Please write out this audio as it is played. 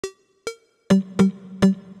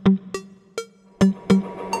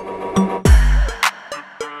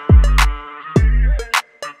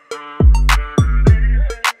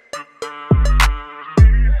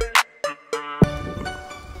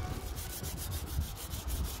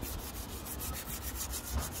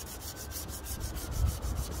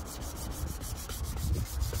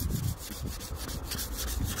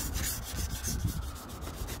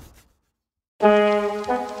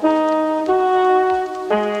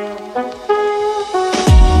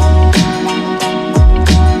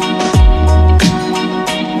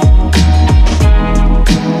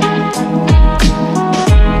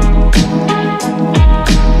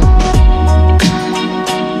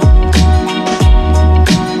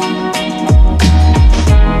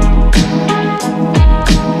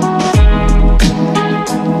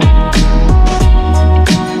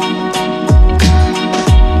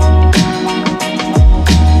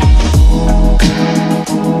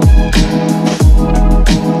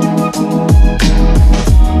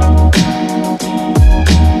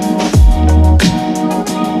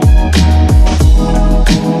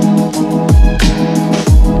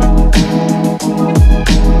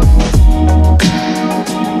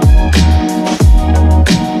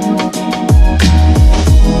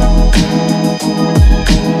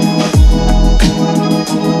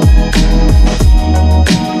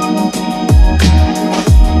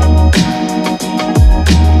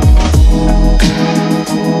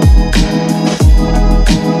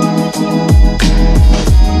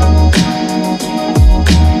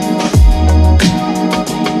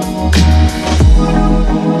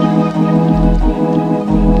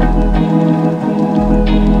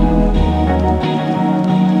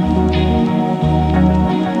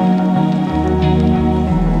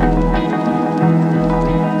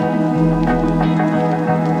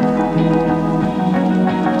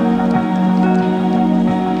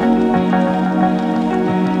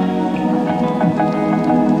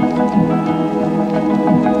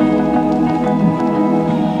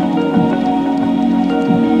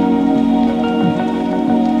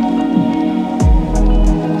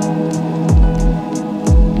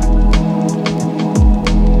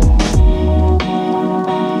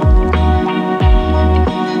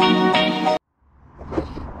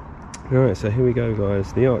Alright, so here we go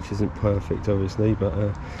guys. The arch isn't perfect obviously, but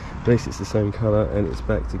at least it's the same colour and it's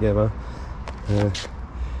back together. Yeah,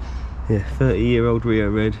 30-year-old Rio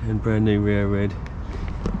red and brand new Rio red.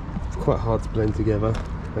 It's quite hard to blend together,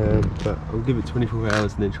 but I'll give it 24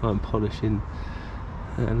 hours and then try and polish in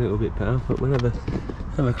a little bit better. But we'll have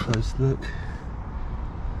a close look.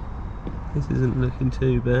 This isn't looking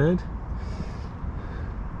too bad.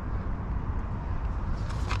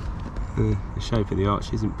 The shape of the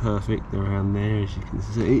arch isn't perfect around there, as you can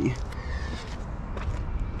see,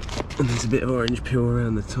 and there's a bit of orange peel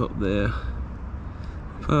around the top there,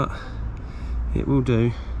 but it will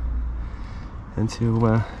do until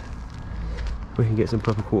we can get some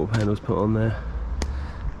proper quarter panels put on there.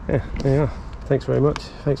 Yeah, there you are. Thanks very much,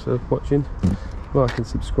 thanks for watching, like and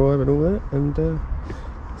subscribe and all that, and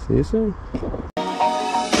see you soon.